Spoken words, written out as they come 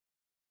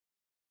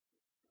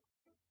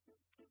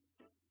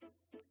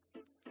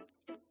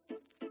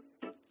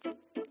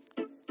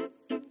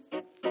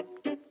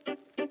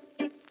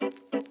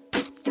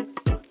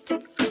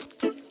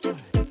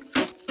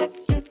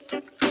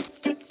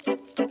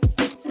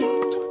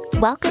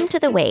Welcome to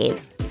The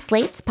Waves,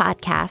 Slate's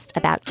podcast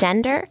about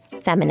gender,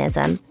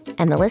 feminism,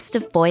 and the list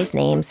of boys'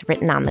 names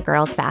written on the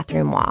girls'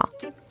 bathroom wall.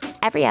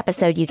 Every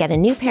episode, you get a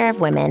new pair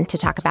of women to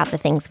talk about the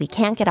things we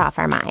can't get off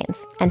our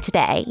minds. And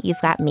today, you've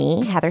got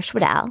me, Heather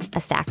Schwedel, a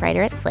staff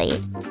writer at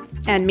Slate.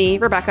 And me,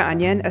 Rebecca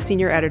Onion, a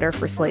senior editor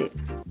for Slate.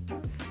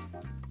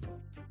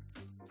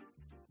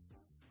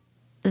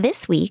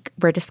 This week,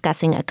 we're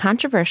discussing a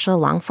controversial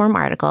long-form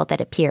article that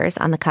appears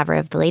on the cover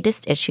of the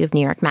latest issue of New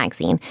York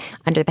Magazine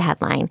under the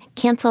headline,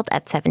 Canceled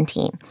at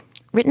 17.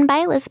 Written by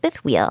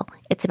Elizabeth Wheel,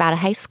 it's about a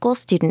high school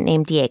student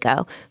named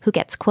Diego who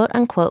gets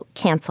quote-unquote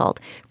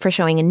canceled for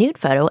showing a nude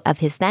photo of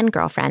his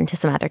then-girlfriend to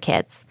some other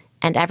kids,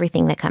 and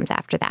everything that comes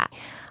after that.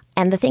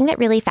 And the thing that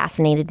really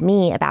fascinated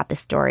me about this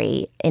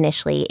story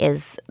initially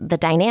is the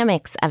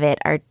dynamics of it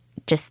are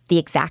just the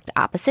exact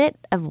opposite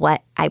of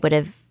what I would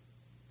have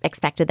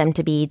expected them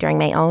to be during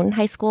my own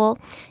high school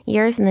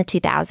years in the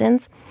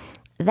 2000s.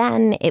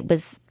 Then it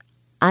was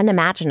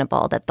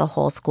unimaginable that the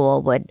whole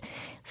school would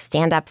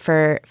stand up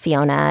for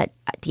Fiona,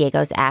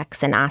 Diego's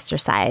ex, and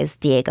ostracize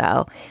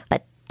Diego.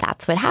 But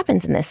that's what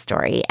happens in this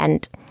story,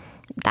 and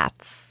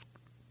that's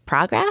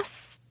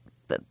progress.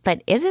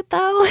 But is it,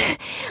 though?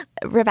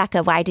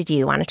 Rebecca, why did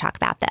you want to talk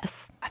about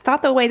this? I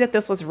thought the way that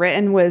this was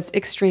written was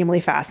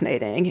extremely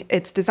fascinating.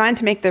 It's designed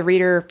to make the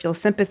reader feel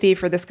sympathy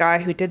for this guy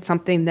who did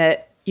something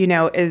that, you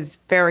know, is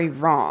very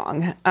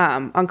wrong,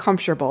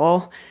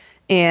 uncomfortable,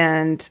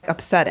 and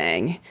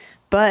upsetting.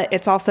 But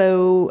it's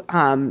also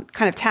kind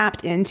of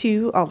tapped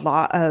into a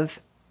lot of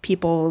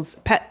people's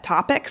pet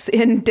topics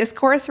in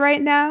discourse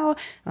right now.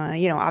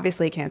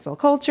 Obviously cancel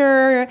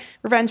culture,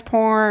 revenge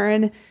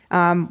porn,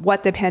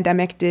 what the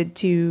pandemic did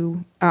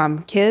to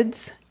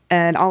kids.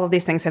 And all of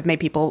these things have made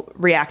people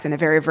react in a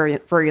very, very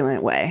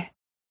virulent way.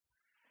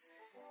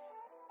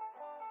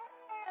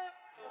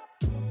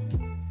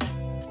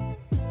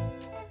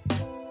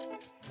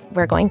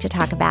 We're going to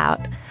talk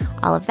about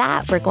all of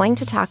that. We're going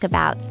to talk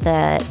about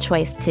the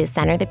choice to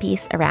center the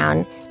piece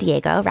around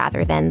Diego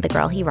rather than the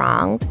girl he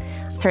wronged.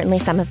 Certainly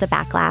some of the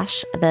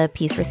backlash the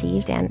piece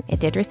received, and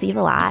it did receive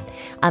a lot,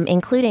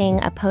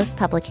 including a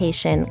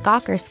post-publication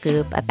Gawker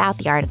scoop about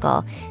the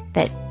article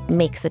that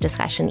makes the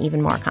discussion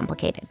even more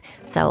complicated.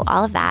 So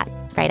all of that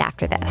right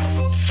after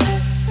this.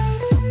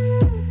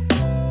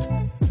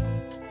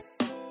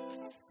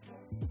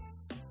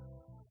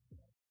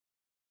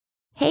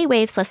 Hey,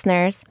 Waves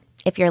listeners.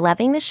 If you're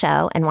loving the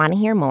show and want to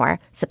hear more,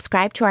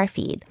 subscribe to our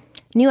feed.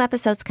 New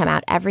episodes come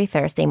out every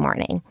Thursday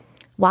morning.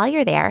 While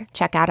you're there,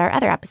 check out our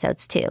other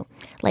episodes too,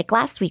 like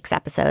last week's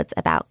episodes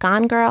about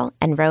Gone Girl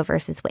and Roe v.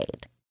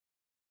 Wade.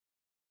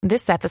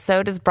 This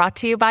episode is brought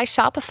to you by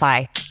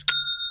Shopify.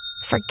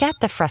 Forget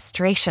the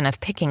frustration of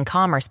picking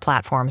commerce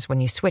platforms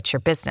when you switch your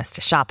business to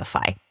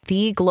Shopify,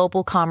 the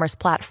global commerce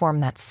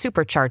platform that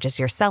supercharges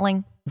your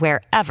selling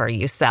wherever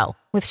you sell.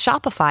 With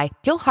Shopify,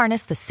 you'll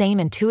harness the same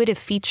intuitive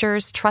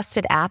features,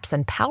 trusted apps,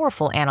 and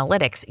powerful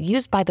analytics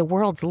used by the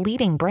world's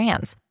leading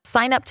brands.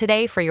 Sign up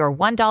today for your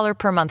 $1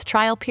 per month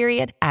trial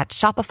period at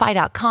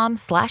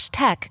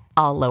shopify.com/tech,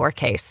 all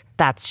lowercase.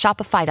 That's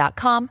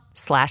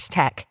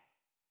shopify.com/tech.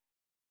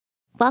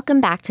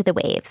 Welcome back to The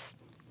Waves.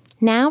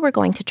 Now we're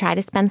going to try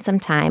to spend some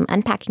time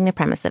unpacking the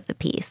premise of the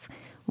piece,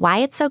 why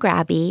it's so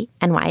grabby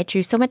and why it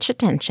drew so much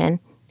attention,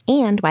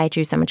 and why it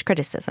drew so much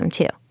criticism,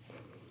 too.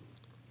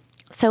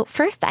 So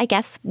first, I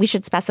guess we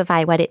should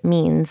specify what it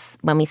means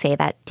when we say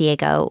that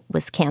Diego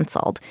was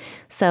canceled.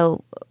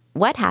 So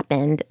what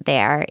happened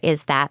there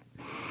is that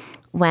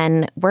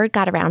when word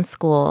got around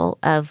school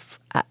of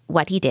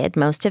what he did,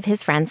 most of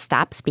his friends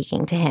stopped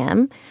speaking to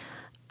him.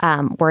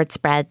 Word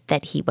spread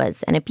that he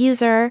was an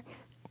abuser,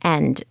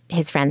 and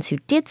his friends who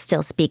did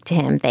still speak to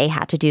him, they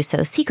had to do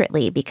so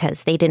secretly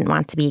because they didn't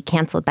want to be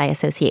canceled by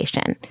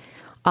association.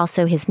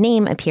 Also, his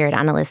name appeared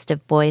on a list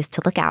of boys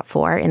to look out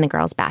for in the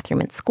girls'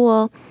 bathroom at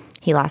school.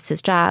 He lost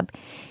his job,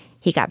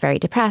 he got very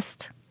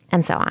depressed,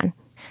 and so on.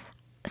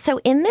 So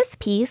in this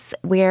piece,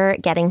 we're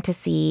getting to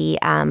see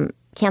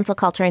cancel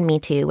culture and Me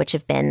Too, which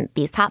have been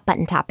these hot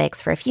button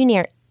topics for a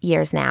few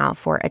years now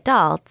for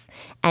adults,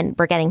 and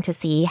we're getting to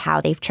see how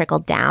they've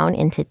trickled down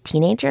into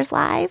teenagers'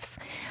 lives.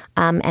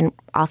 And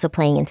also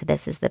playing into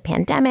this is the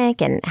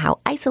pandemic and how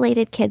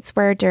isolated kids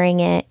were during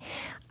it.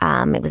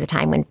 It was a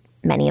time when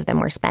many of them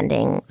were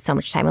spending so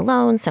much time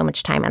alone, so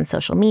much time on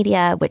social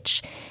media,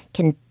 which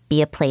can be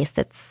a place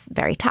that's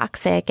very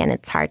toxic, and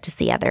it's hard to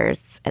see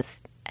others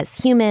as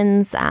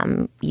humans.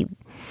 You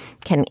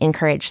can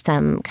encourage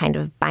some kind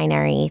of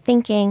binary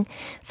thinking.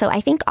 So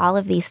I think all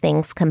of these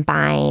things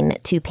combine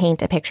to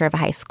paint a picture of a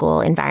high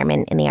school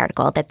environment in the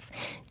article that's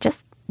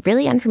just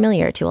really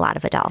unfamiliar to a lot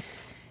of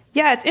adults.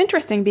 Yeah, it's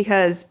interesting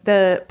because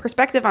the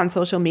perspective on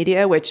social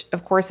media, which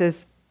of course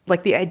is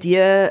like the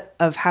idea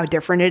of how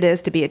different it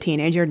is to be a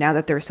teenager now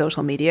that there's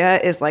social media,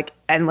 is like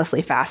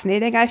endlessly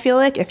fascinating, I feel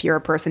like, if you're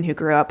a person who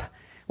grew up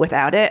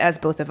without it, as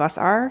both of us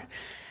are.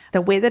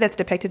 The way that it's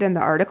depicted in the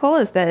article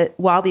is that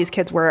while these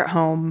kids were at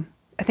home,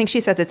 I think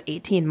she says it's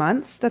 18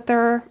 months that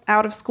they're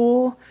out of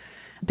school.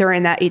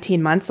 during that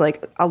 18 months,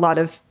 like a lot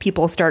of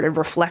people started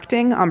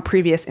reflecting on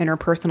previous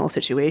interpersonal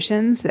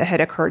situations that had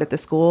occurred at the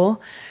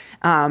school,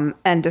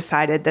 and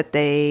decided that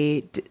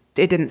it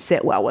didn't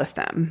sit well with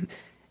them.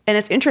 And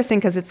it's interesting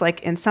because it's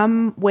like, in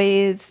some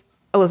ways,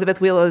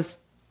 Elizabeth Wheel is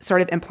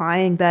sort of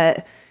implying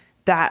that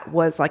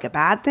was like a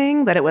bad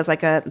thing, that it was like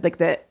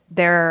that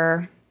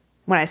they're,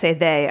 when I say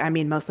they, I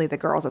mean mostly the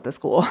girls at the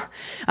school,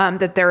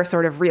 that their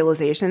sort of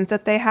realizations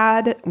that they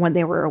had when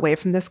they were away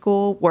from the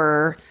school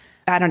were,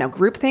 I don't know,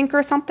 groupthink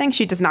or something.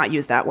 She does not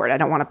use that word. I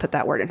don't want to put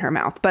that word in her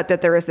mouth, but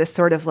that there is this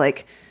sort of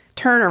like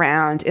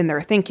turnaround in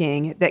their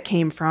thinking that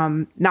came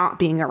from not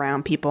being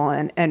around people,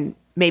 and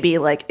maybe,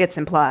 like it's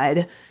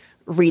implied,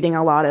 reading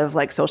a lot of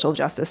like social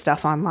justice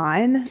stuff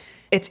online.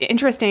 It's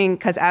interesting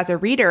because as a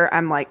reader,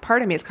 I'm like,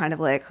 part of me is kind of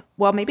like,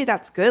 well, maybe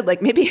that's good.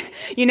 Like maybe,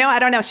 I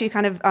don't know. She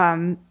kind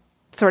of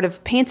sort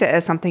of paints it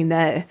as something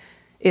that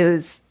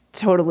is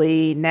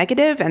totally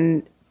negative.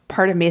 And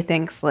part of me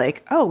thinks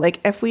like, oh, like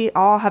if we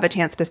all have a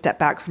chance to step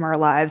back from our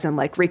lives and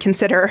like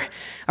reconsider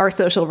our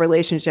social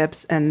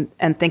relationships and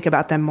think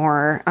about them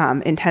more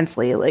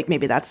intensely, like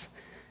maybe that's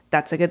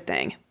a good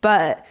thing.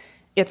 But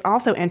it's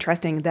also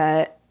interesting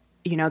that,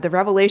 the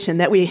revelation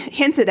that we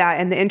hinted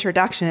at in the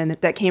introduction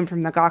that came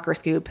from the Gawker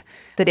scoop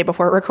the day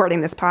before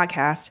recording this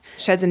podcast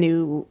sheds a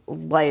new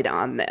light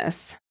on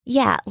this.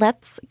 Yeah,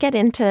 let's get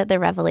into the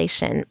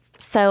revelation.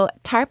 So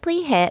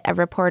Tarpley Hitt, a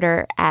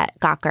reporter at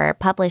Gawker,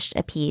 published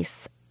a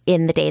piece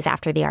in the days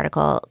after the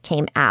article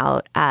came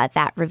out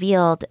that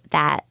revealed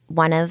that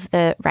one of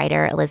the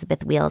writer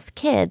Elizabeth Wheel's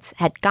kids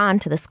had gone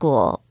to the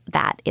school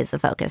that is the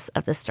focus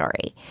of the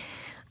story.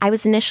 I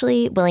was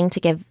initially willing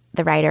to give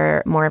the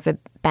writer more of a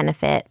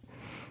benefit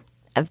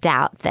of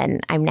doubt than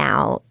I'm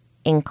now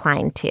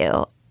inclined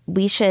to.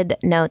 We should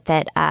note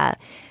that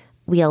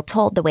Wheel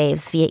told the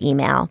Waves via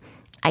email,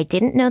 "I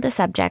didn't know the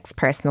subjects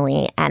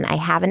personally, and I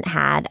haven't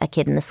had a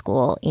kid in the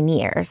school in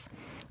years.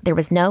 There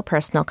was no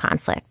personal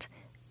conflict.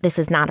 This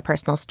is not a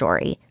personal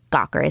story.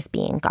 Gawker is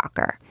being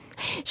Gawker."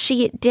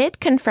 She did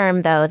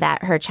confirm, though,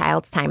 that her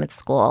child's time at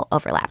school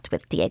overlapped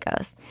with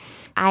Diego's.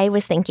 I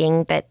was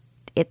thinking that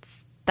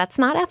that's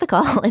not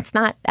ethical. It's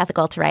not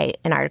ethical to write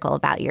an article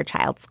about your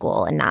child's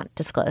school and not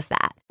disclose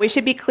that. We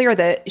should be clear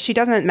that she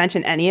doesn't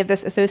mention any of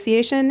this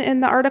association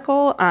in the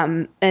article,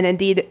 and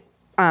indeed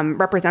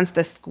represents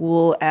the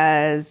school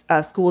as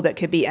a school that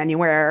could be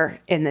anywhere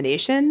in the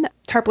nation.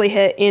 Tarpley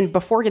Hitt,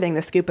 before getting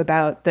the scoop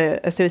about the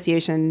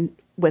association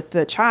with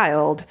the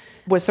child,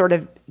 was sort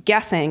of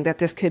guessing that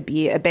this could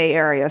be a Bay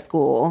Area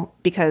school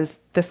because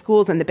the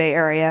schools in the Bay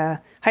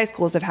Area, high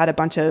schools, have had a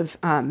bunch of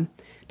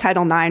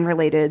Title IX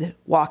related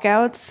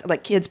walkouts,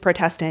 like kids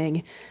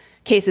protesting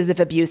cases of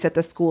abuse at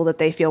the school that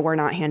they feel were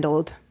not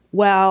handled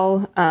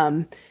well,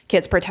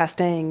 kids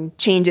protesting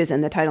changes in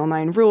the Title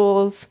IX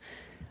rules.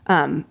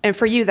 And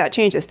for you, that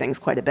changes things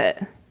quite a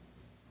bit.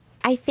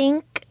 I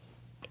think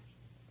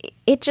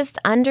it just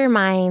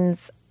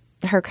undermines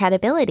her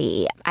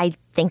credibility. I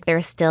think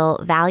there's still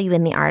value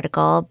in the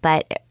article,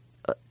 but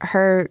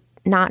her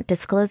not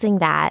disclosing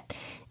that,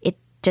 it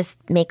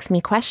just makes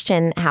me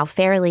question how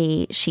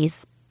fairly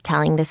she's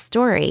telling this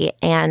story.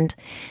 And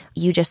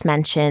you just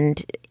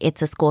mentioned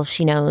it's a school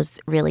she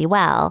knows really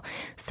well.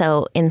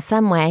 So in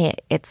some way,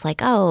 it's like,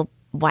 oh,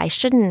 why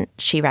shouldn't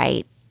she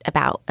write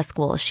about a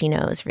school she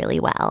knows really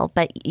well?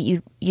 But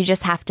you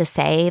just have to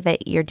say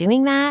that you're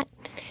doing that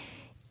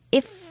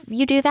if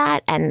you do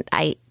that. And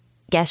I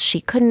guess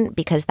she couldn't,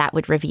 because that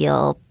would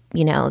reveal,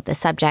 the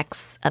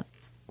subjects of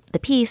the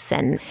piece,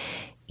 and,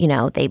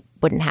 they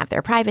wouldn't have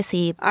their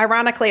privacy.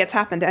 Ironically, it's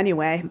happened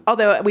anyway.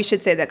 Although we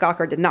should say that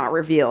Gawker did not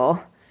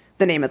reveal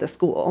the name of the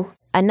school.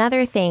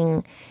 Another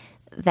thing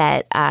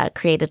that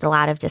created a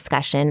lot of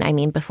discussion,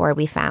 before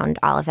we found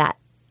all of that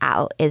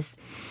out, is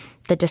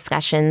the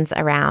discussions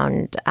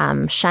around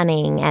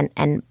shunning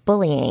and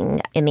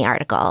bullying in the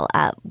article.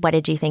 What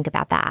did you think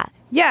about that?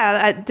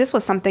 Yeah, this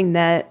was something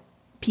that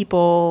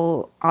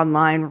people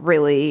online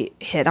really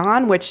hit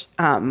on, which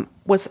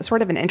was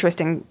sort of an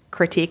interesting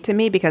critique to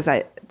me because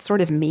it's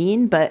sort of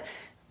mean, but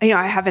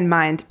I have in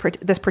mind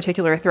this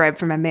particular thread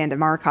from Amanda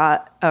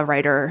Marcotte, a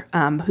writer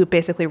who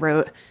basically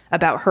wrote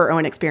about her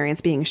own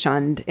experience being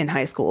shunned in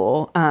high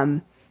school,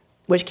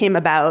 which came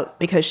about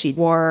because she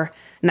wore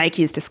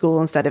Nikes to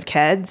school instead of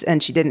Keds,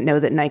 and she didn't know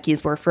that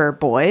Nikes were for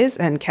boys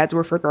and Keds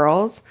were for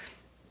girls.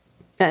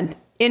 And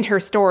in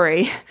her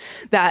story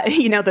that,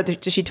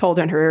 that she told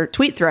in her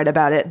tweet thread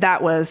about it,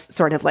 that was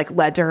sort of like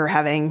led to her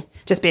having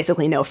just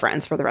basically no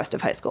friends for the rest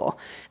of high school.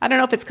 I don't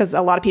know if it's because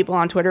a lot of people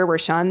on Twitter were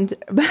shunned,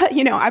 but,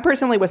 I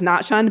personally was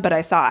not shunned, but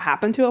I saw it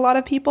happen to a lot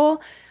of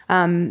people.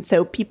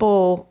 So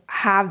people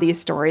have these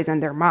stories in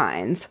their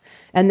minds.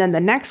 And then the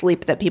next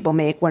leap that people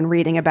make when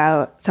reading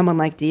about someone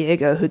like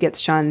Diego who gets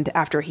shunned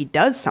after he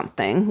does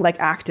something, like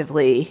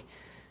actively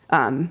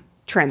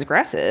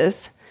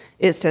transgresses,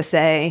 is to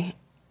say,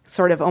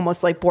 sort of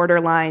almost like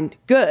borderline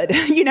good.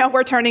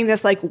 We're turning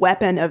this like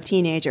weapon of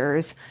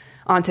teenagers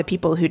onto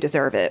people who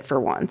deserve it for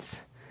once,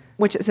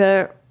 which is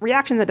a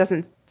reaction that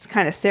doesn't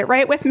kind of sit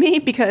right with me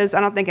because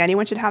I don't think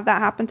anyone should have that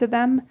happen to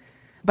them.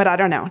 But I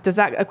don't know. Does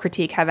that a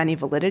critique have any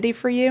validity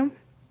for you?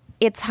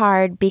 It's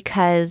hard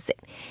because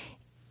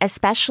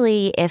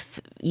especially if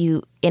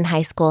you in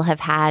high school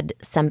have had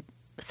some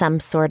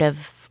sort of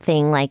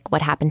thing like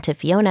what happened to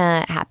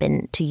Fiona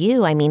happen to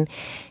you. I mean,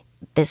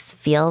 this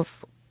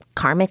feels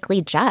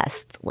karmically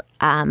just.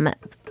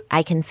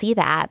 I can see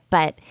that,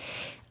 but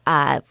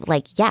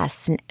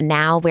yes,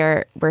 now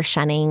we're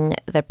shunning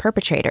the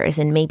perpetrators,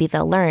 and maybe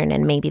they'll learn,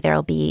 and maybe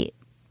there'll be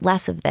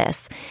less of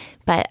this.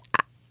 But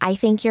I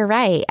think you're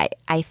right.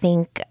 I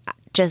think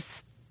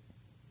just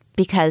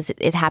because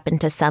it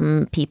happened to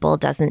some people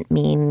doesn't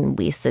mean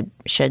we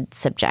should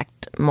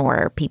subject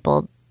more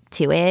people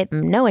to it.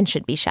 No one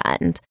should be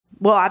shunned.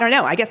 Well, I don't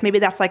know. I guess maybe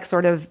that's like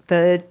sort of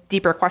the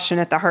deeper question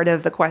at the heart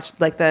of the question,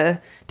 like the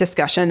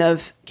discussion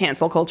of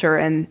cancel culture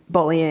and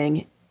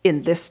bullying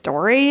in this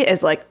story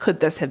is like, could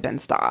this have been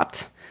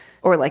stopped?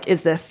 Or like,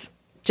 is this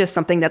just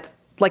something that's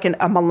like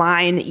a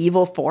malign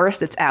evil force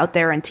that's out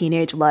there in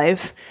teenage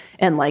life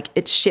and like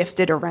it's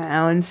shifted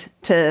around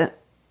to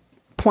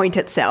point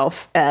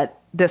itself at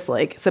this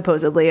like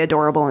supposedly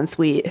adorable and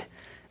sweet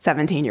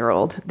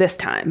 17-year-old this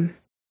time?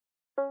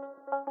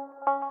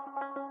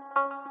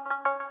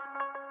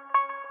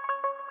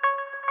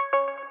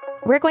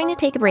 We're going to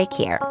take a break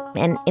here,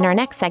 and in our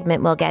next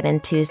segment, we'll get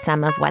into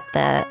some of what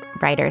the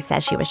writer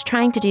says she was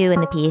trying to do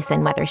in the piece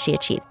and whether she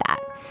achieved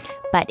that.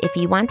 But if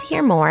you want to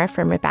hear more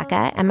from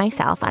Rebecca and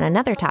myself on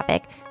another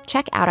topic,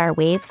 check out our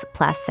Waves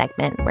Plus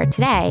segment, where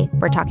today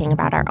we're talking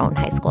about our own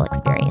high school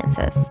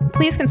experiences.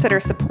 Please consider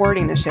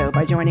supporting the show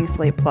by joining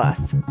Slate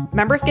Plus.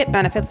 Members get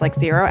benefits like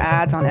 0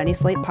 ads on any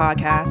Slate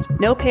podcast,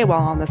 no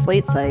paywall on the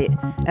Slate site,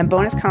 and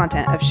bonus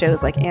content of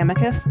shows like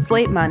Amicus,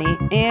 Slate Money,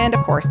 and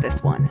of course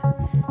this one.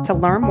 To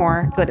learn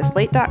more, go to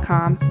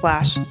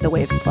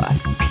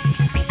slate.com/thewavesplus.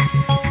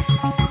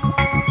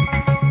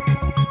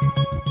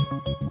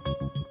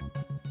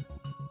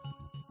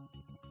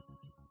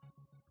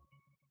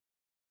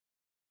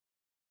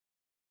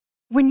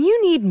 When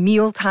you need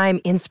mealtime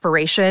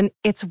inspiration,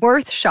 it's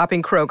worth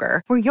shopping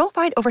Kroger, where you'll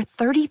find over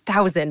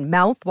 30,000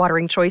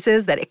 mouth-watering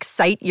choices that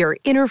excite your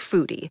inner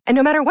foodie. And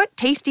no matter what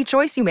tasty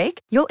choice you make,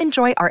 you'll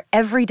enjoy our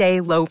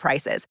everyday low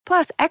prices,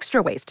 plus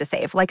extra ways to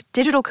save, like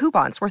digital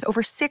coupons worth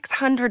over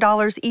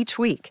 $600 each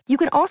week. You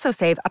can also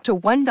save up to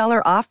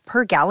 $1 off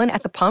per gallon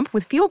at the pump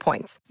with fuel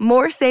points.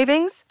 More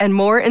savings and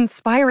more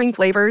inspiring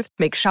flavors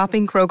make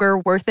shopping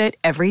Kroger worth it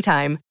every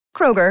time.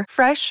 Kroger,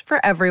 fresh for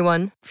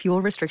everyone.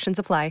 Fuel restrictions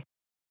apply.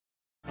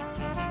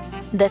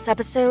 This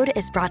episode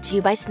is brought to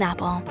you by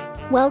Snapple.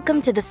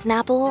 Welcome to the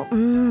Snapple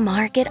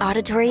Market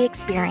Auditory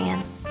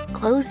Experience.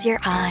 Close your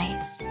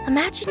eyes.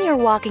 Imagine you're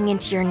walking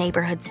into your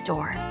neighborhood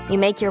store. You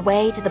make your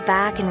way to the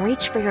back and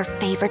reach for your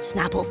favorite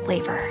Snapple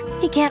flavor.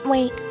 You can't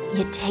wait.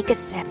 You take a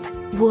sip.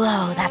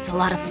 Whoa, that's a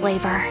lot of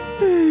flavor.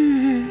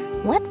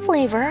 What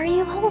flavor are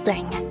you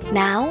holding?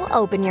 Now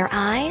open your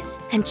eyes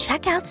and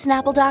check out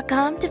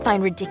Snapple.com to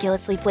find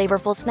ridiculously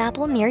flavorful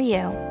Snapple near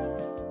you.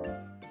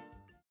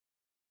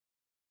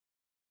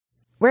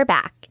 We're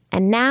back,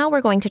 and now we're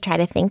going to try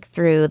to think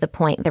through the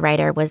point the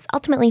writer was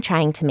ultimately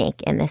trying to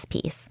make in this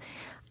piece.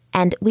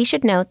 And we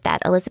should note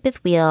that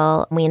Elizabeth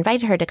Wheel, we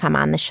invited her to come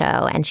on the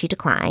show, and she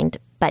declined,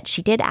 but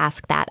she did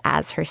ask that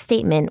as her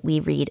statement we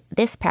read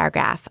this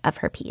paragraph of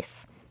her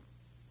piece.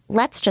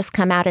 Let's just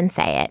come out and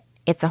say it.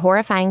 It's a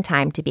horrifying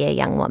time to be a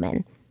young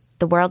woman.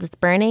 The world is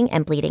burning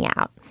and bleeding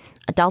out.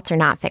 Adults are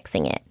not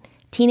fixing it.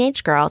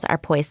 Teenage girls are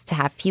poised to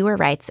have fewer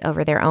rights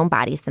over their own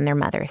bodies than their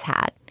mothers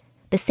had.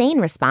 The sane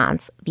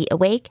response, the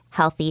awake,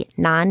 healthy,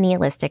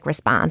 non-nihilistic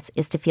response,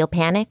 is to feel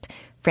panicked,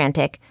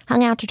 frantic,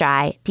 hung out to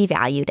dry,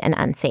 devalued, and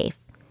unsafe.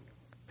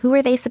 Who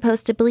are they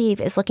supposed to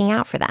believe is looking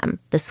out for them?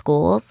 The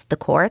schools, the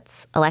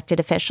courts, elected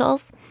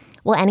officials?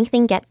 Will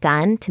anything get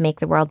done to make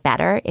the world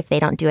better if they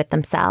don't do it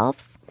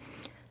themselves?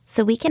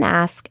 So we can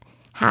ask,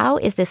 how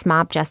is this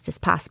mob justice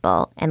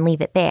possible, and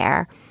leave it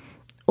there?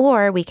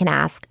 Or we can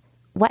ask,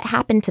 what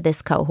happened to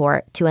this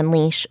cohort to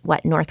unleash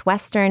what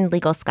Northwestern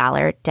legal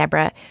scholar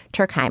Deborah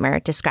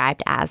Turkheimer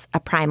described as a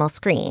primal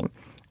scream,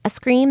 a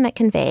scream that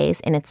conveys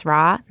in its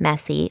raw,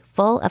 messy,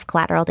 full of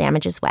collateral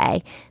damages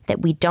way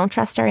that we don't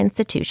trust our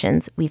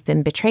institutions, we've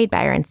been betrayed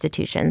by our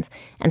institutions,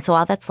 and so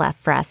all that's left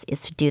for us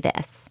is to do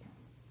this.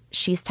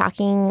 She's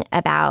talking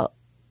about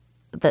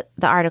the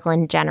article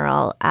in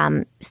general.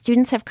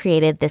 Students have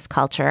created this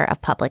culture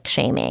of public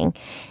shaming,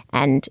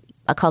 and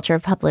a culture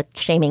of public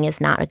shaming is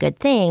not a good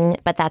thing,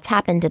 but that's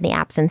happened in the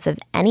absence of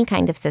any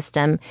kind of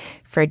system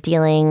for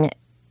dealing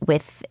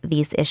with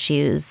these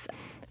issues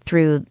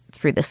through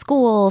the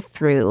school,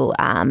 through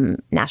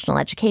national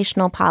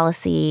educational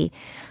policy.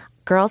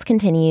 Girls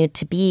continue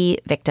to be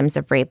victims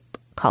of rape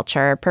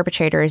culture.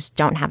 Perpetrators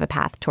don't have a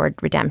path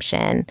toward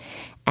redemption.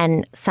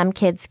 And some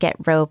kids get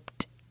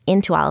roped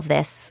into all of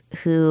this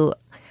who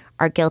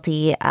are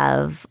guilty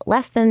of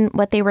less than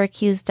what they were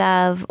accused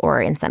of,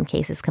 or in some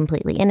cases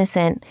completely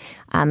innocent.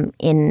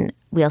 In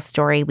Wheel's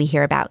story, we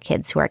hear about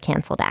kids who are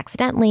canceled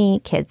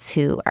accidentally, kids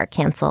who are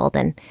canceled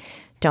and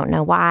don't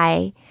know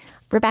why.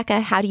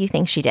 Rebecca, how do you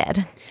think she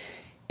did?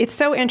 It's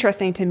so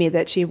interesting to me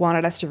that she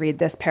wanted us to read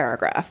this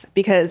paragraph,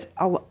 because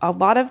a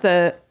lot of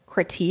the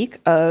critique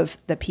of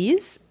the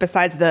piece,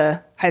 besides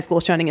the high school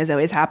shunning has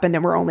always happened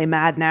and we're only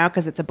mad now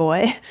because it's a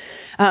boy,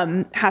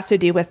 has to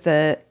do with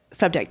the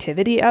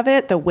subjectivity of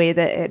it, the way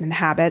that it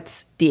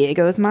inhabits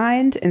Diego's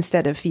mind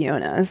instead of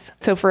Fiona's.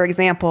 So, for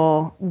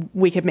example,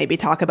 we could maybe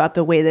talk about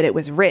the way that it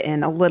was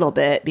written a little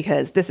bit,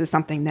 because this is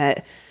something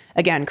that,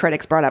 again,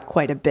 critics brought up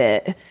quite a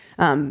bit.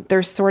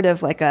 There's sort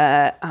of like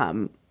a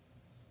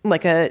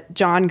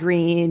John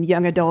Green,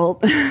 young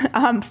adult,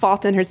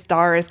 Fault in Her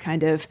Stars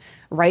kind of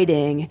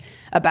writing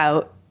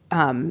about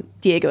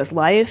Diego's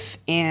life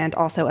and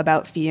also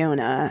about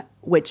Fiona,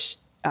 which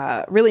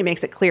really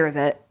makes it clear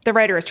that the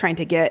writer is trying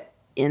to get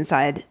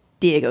inside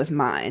Diego's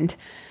mind.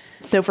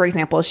 So, for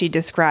example, she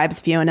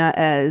describes Fiona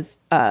as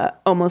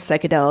almost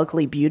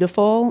psychedelically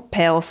beautiful,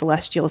 pale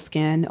celestial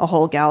skin, a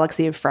whole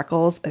galaxy of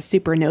freckles, a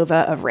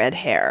supernova of red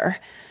hair.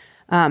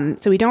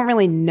 So we don't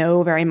really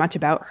know very much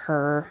about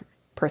her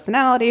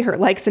personality, her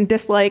likes and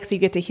dislikes. You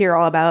get to hear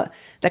all about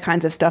the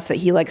kinds of stuff that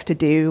he likes to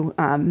do,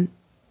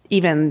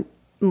 even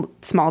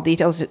small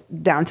details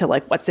down to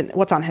like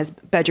what's on his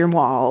bedroom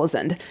walls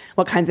and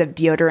what kinds of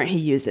deodorant he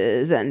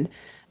uses, and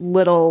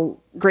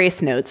little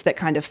grace notes that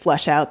kind of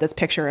flesh out this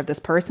picture of this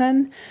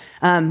person.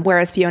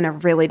 Whereas Fiona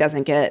really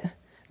doesn't get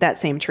that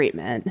same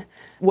treatment.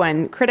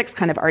 When critics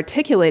kind of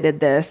articulated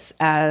this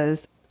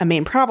as a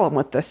main problem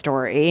with the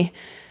story,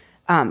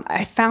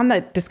 I found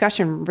the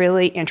discussion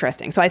really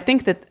interesting. So I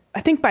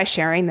think by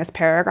sharing this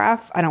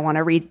paragraph, I don't want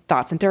to read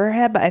thoughts into her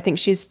head, but I think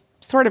she's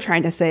sort of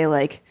trying to say,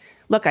 like,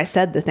 look, I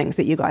said the things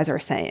that you guys are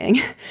saying.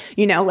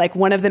 Like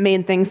one of the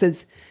main things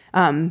is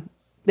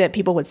that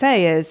people would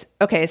say is,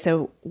 okay,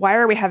 so why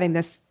are we having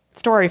this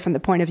story from the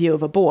point of view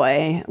of a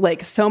boy?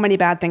 Like, so many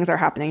bad things are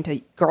happening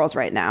to girls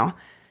right now.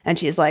 And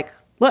she's like,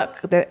 look,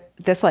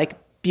 this like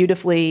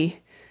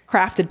beautifully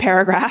crafted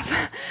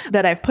paragraph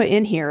that I've put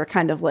in here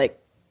kind of like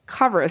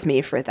covers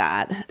me for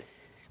that,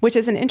 which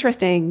is an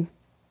interesting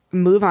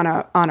move on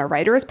a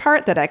writer's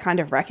part that I kind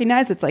of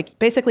recognize. It's like,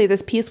 basically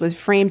this piece was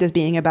framed as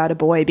being about a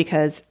boy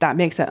because that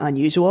makes it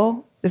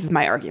unusual. This is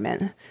my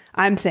argument.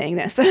 I'm saying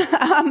this.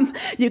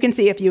 You can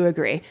see if you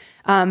agree.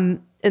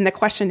 And the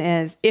question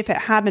is, if it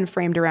had been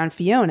framed around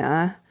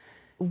Fiona,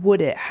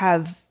 would it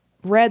have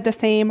read the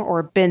same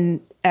or been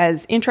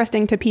as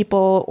interesting to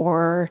people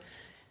or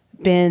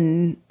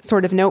been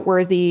sort of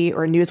noteworthy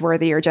or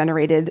newsworthy or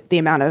generated the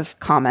amount of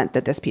comment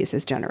that this piece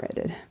has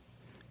generated?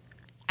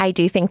 I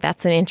do think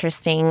that's an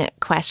interesting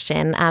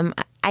question.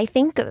 I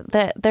think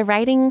the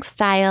writing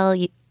style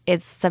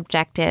is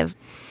subjective.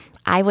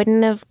 I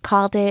wouldn't have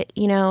called it,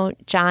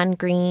 John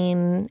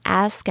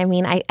Green-esque. I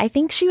mean, I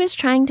think she was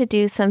trying to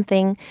do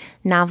something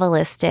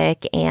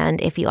novelistic.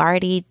 And if you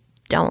already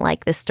don't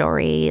like the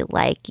story,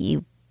 like,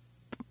 you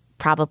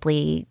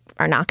probably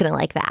are not going to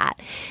like that.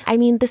 I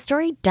mean, the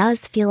story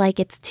does feel like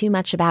it's too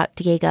much about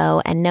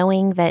Diego, and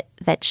knowing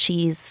that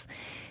she's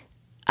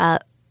a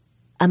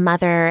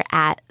mother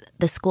at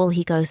the school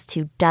he goes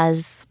to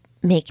does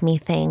make me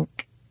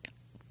think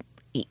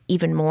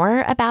even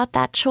more about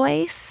that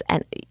choice.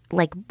 And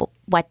like,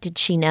 what did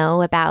she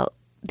know about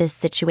this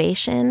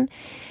situation?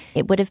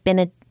 It would have been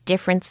a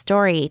different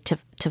story to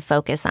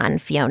focus on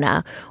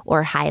Fiona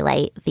or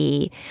highlight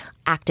the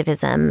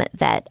activism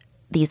that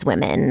these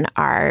women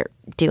are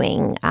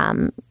doing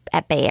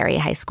at Bay Area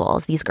high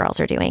schools, these girls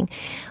are doing.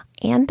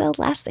 And a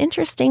less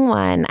interesting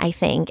one, I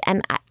think.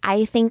 And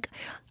I think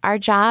our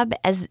job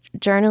as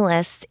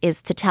journalists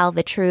is to tell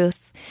the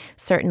truth,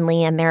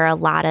 certainly, and there are a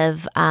lot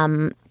of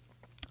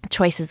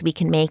choices we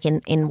can make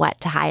in what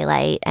to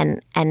highlight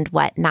and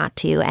what not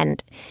to.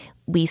 And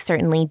we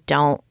certainly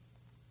don't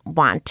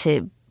want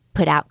to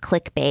put out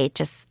clickbait,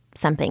 just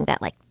something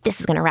that like, this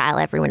is going to rile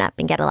everyone up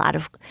and get a lot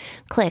of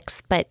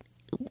clicks. But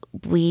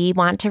we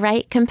want to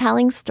write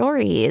compelling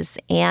stories.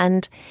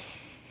 And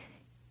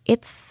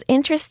it's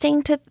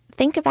interesting to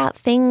think about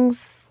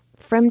things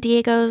from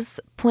Diego's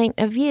point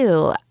of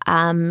view.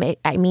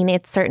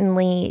 It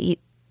certainly,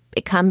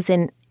 it comes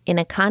in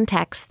a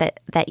context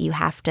that you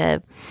have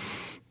to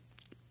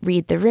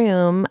read the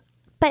room,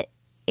 but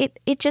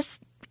it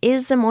just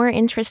is a more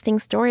interesting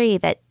story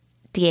that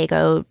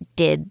Diego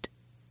did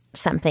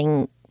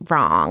something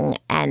wrong,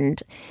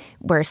 and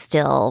we're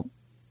still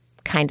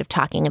kind of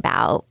talking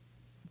about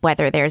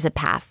whether there's a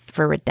path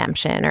for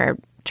redemption or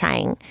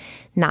trying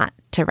not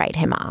to write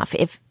him off.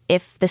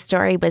 If the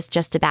story was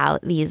just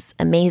about these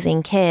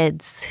amazing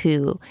kids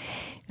who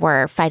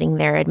were fighting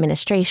their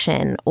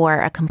administration,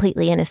 or a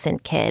completely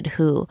innocent kid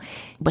who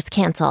was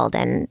canceled,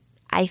 and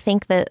I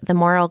think that the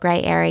moral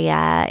gray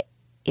area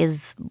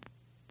is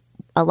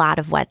a lot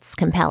of what's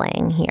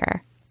compelling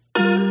here.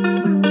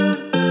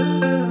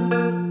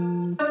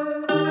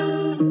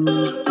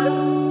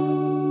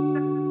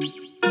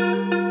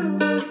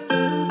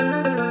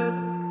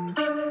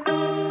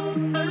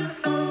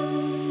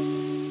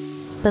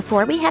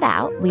 Before we head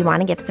out, we want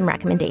to give some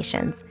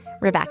recommendations.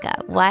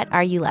 Rebecca, what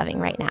are you loving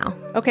right now?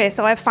 Okay,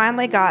 so I've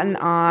finally gotten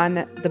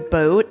on the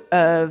boat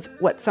of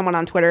what someone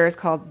on Twitter has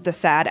called the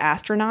Sad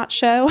Astronaut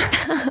Show.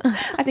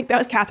 I think that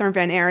was Catherine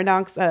Van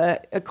Arendonk's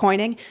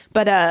coining.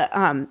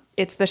 But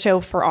it's the show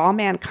For All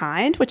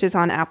Mankind, which is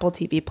on Apple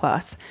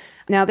TV+.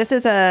 Now, this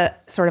is a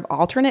sort of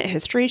alternate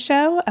history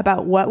show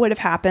about what would have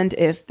happened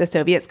if the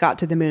Soviets got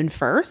to the moon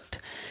first,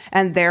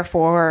 and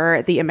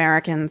therefore the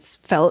Americans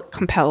felt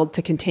compelled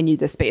to continue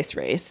the space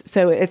race.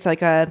 So it's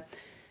like a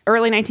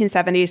early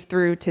 1970s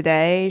through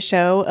today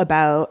show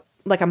about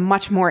like a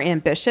much more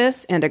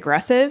ambitious and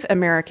aggressive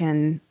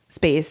American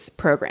space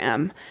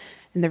program.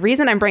 And the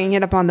reason I'm bringing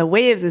it up on the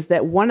waves is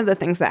that one of the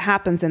things that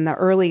happens in the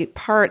early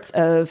parts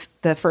of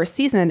the first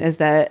season is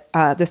that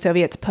the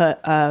Soviets put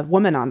a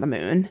woman on the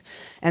moon.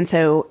 And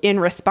so in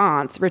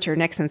response, Richard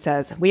Nixon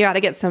says, we ought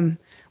to get some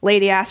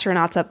lady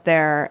astronauts up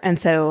there. And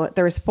so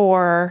there's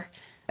 4,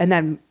 and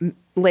then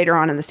later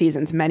on in the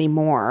seasons, many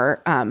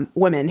more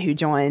women who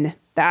join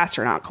the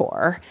astronaut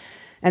corps.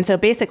 And so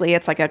basically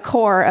it's like a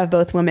corps of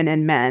both women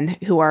and men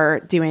who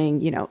are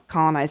doing,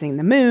 colonizing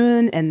the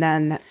moon and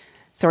then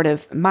sort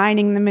of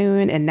mining the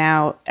moon. And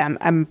now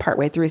I'm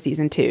partway through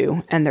season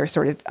 2, and they're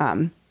sort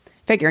of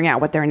figuring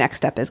out what their next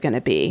step is going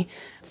to be.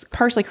 It's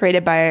partially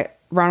created by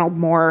Ronald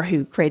Moore,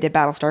 who created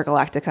Battlestar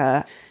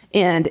Galactica.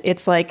 And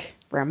it's like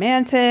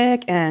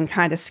romantic and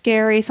kind of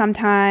scary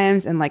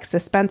sometimes and like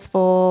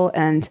suspenseful,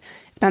 and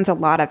spends a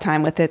lot of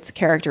time with its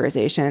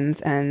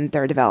characterizations and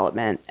their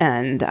development.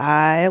 And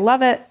I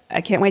love it. I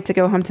can't wait to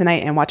go home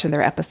tonight and watch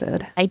another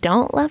episode. I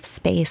don't love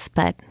space,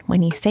 but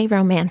when you say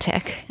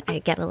romantic, I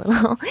get a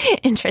little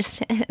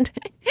interested.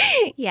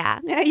 Yeah,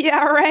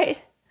 right.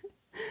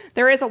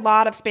 There is a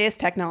lot of space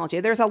technology.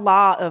 There's a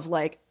lot of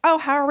like, oh,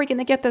 how are we going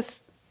to get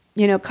this,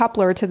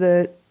 coupler to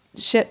the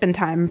ship in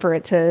time for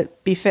it to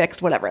be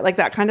fixed, whatever, like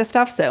that kind of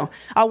stuff. So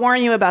I'll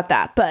warn you about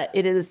that, but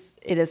it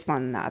is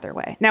fun the other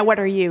way. Now, what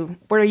are you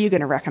going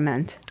to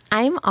recommend?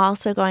 I'm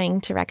also going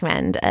to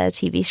recommend a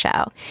TV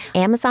show,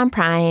 Amazon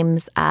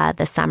Prime's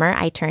The Summer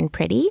I Turned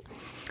Pretty.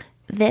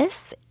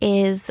 This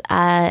is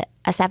a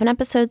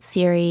 7-episode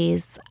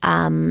series,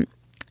 and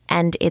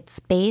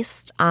it's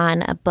based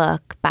on a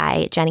book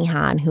by Jenny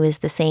Han, who is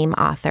the same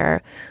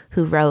author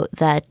who wrote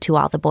the To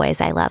All the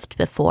Boys I Loved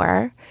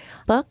Before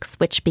books,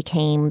 which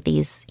became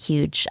these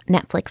huge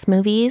Netflix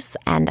movies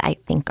and I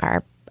think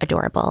are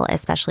adorable,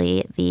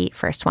 especially the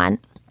first one.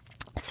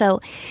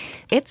 So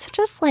it's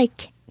just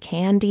like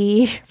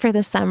candy for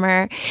the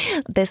summer.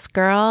 This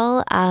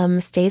girl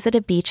stays at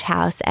a beach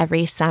house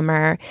every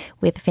summer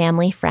with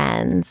family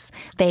friends.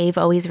 They've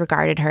always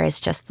regarded her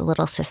as just the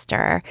little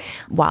sister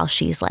while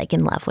she's like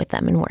in love with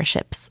them and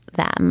worships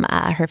them,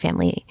 her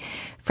family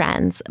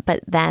friends.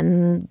 But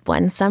then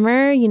one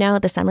summer,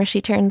 the summer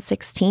she turns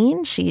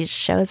 16, she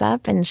shows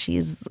up and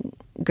she's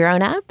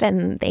grown up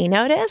and they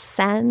notice,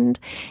 and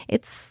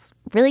it's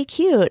really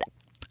cute.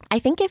 I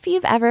think if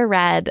you've ever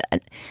read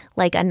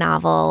like a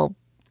novel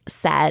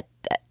set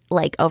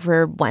like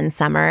over one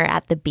summer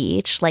at the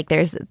beach, like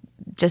there's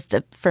just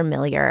a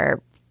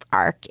familiar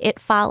arc it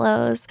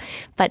follows,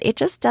 but it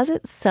just does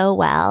it so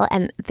well.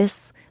 And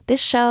this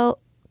show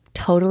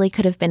totally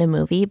could have been a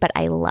movie, but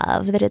I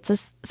love that it's a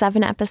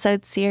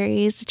 7-episode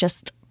series,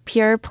 just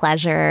pure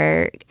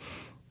pleasure,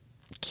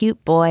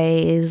 cute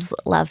boys,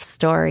 love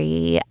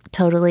story,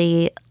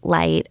 totally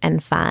light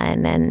and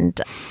fun, and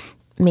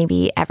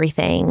maybe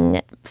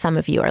everything some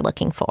of you are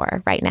looking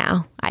for right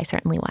now. I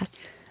certainly was.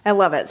 I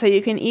love it. So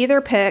you can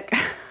either pick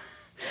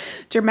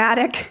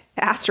dramatic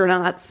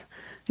astronauts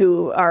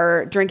who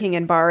are drinking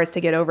in bars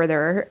to get over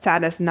their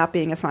sadness not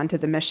being assigned to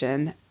the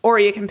mission, or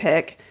you can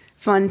pick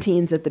fun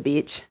teens at the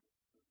beach.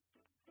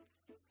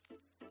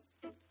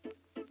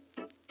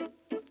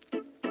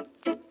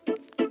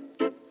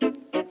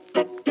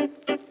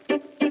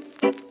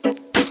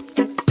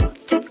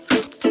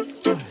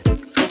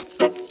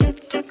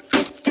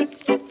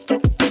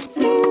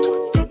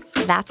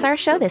 That's our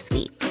show this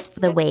week.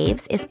 The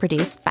Waves is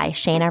produced by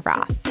Shayna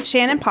Roth.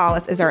 Shannon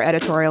Paulus is our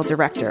editorial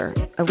director.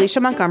 Alicia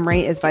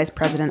Montgomery is vice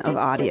president of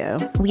audio.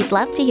 We'd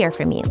love to hear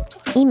from you.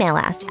 Email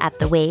us at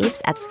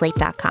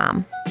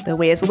thewaves@slate.com. The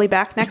Waves will be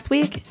back next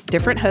week.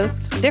 Different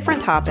hosts,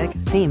 different topic,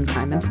 same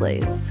time and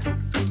place.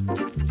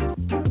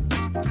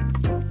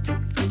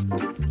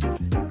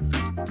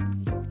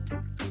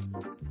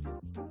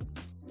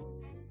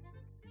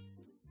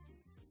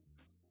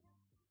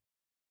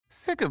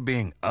 Sick of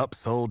being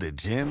upsold at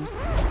gyms?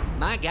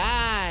 My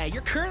guy,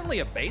 you're currently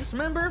a base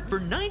member? For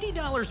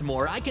 $90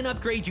 more, I can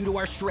upgrade you to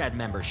our Shred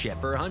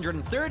membership. For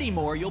 $130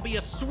 more, you'll be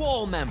a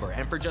Swole member.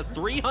 And for just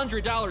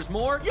 $300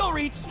 more, you'll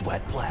reach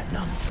Sweat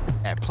Platinum.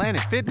 At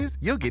Planet Fitness,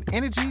 you'll get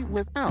energy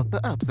without the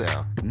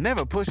upsell.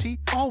 Never pushy,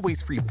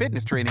 always free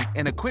fitness training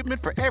and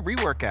equipment for every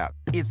workout.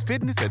 It's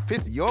fitness that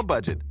fits your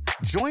budget.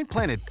 Join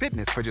Planet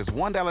Fitness for just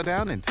 $1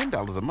 down and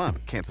 $10 a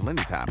month. Cancel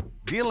anytime.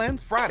 Deal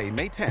ends Friday,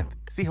 May 10th.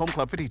 See Home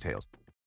Club for details.